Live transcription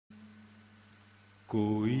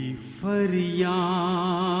کوئی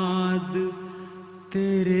فریاد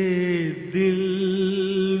تیرے دل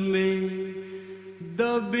میں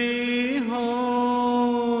دبی ہو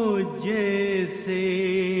جیسے،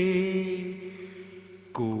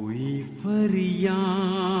 کوئی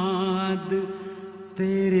فریاد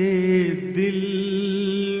تیرے دل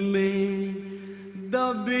میں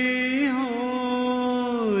دبی ہو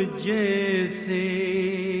جیسے،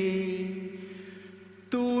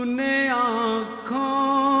 تو نے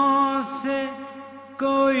آنکھوں سے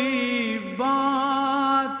کوئی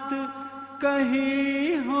بات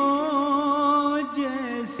کہی ہو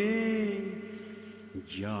جیسے،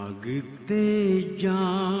 جاگتے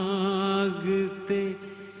جاگتے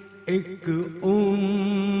ایک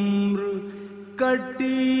عمر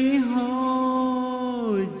کٹی ہو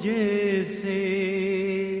جیسے،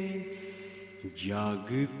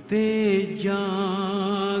 جاگتے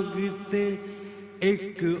جاگتے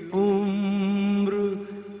ایک عمر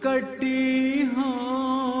کٹی ہو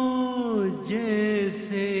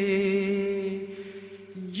جیسے،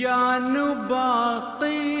 جان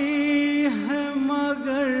باقی ہے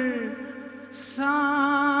مگر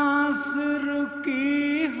سانس رکی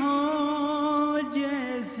ہو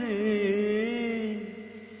جیسے،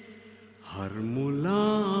 ہر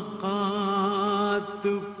ملاقات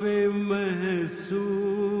پہ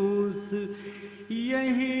محسوس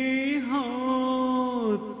یہی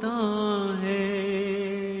ہوتا ہے،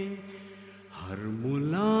 ہر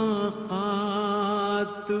ملاقات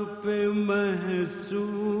پہ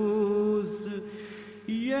محسوس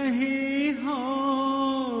یہی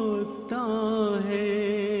ہوتا ہے،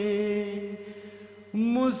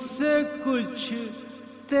 مجھ سے کچھ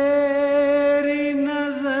تیری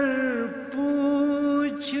نظر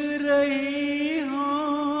پوچھ رہی ہو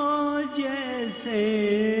جیسے،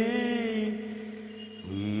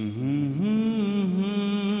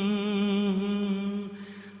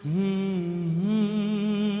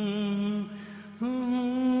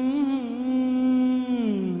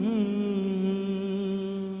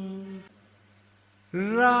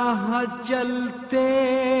 راہ چلتے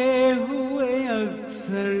ہوئے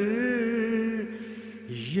اکثر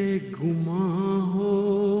یہ گمان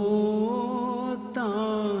ہوتا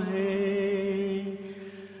ہے،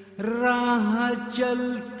 راہ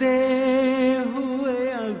چلتے ہوئے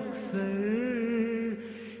اکثر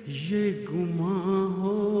یہ گمان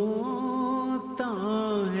ہوتا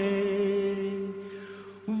ہے،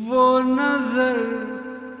 وہ نظر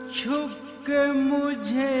چھپ کے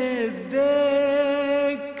مجھے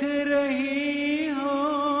دیکھ رہی ہو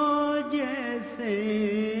جیسے،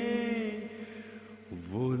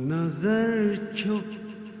 وہ نظر چھپ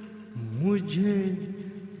مجھے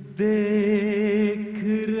دیکھ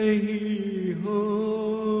رہی ہو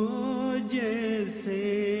جیسے،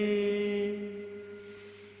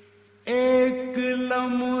 ایک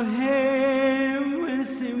لمحے میں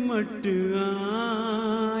سمٹ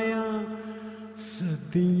آیا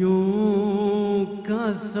صدیوں کا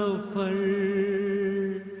سفر،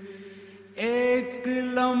 ایک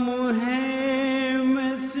لمحے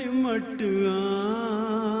میں سمٹ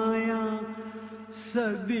آیا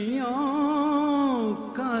صدیوں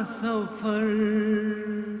کا سفر،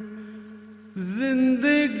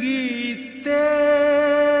 زندگی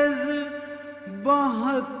تیز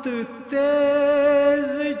بہت تیز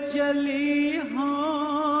چلی ہو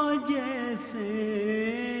جیسے،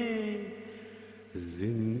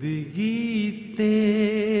 زندگی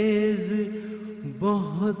تیز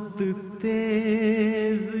بہت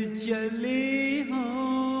تیز چلی ہو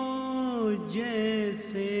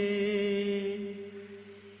جیسے،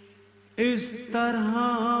 اس طرح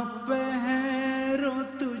پہرو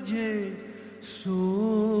تجھے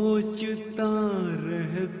سوچتا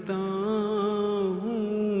رہتا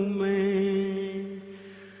ہوں میں،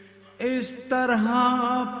 اس طرح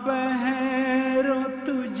پہرو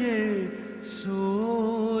تجھے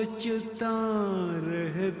سوچتا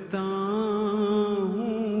رہتا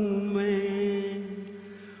ہوں میں،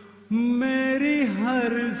 میری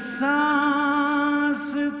ہر سانس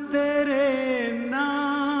تیرے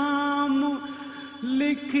نام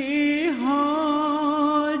لکھی ہو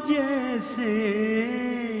جیسے،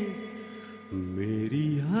 میری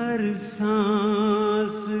ہر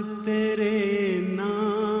سانس تیرے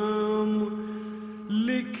نام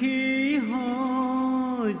لکھی ہو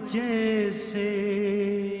جیسے،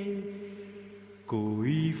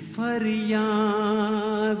 کوئی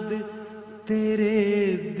فریاد تیرے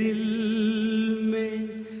دل میں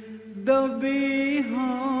دبی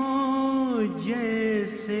ہو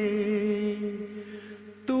جیسے،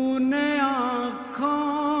 تو نے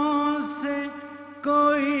آنکھوں سے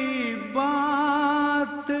کوئی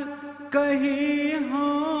بات کہی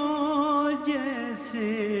ہو جیسے،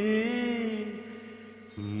 سے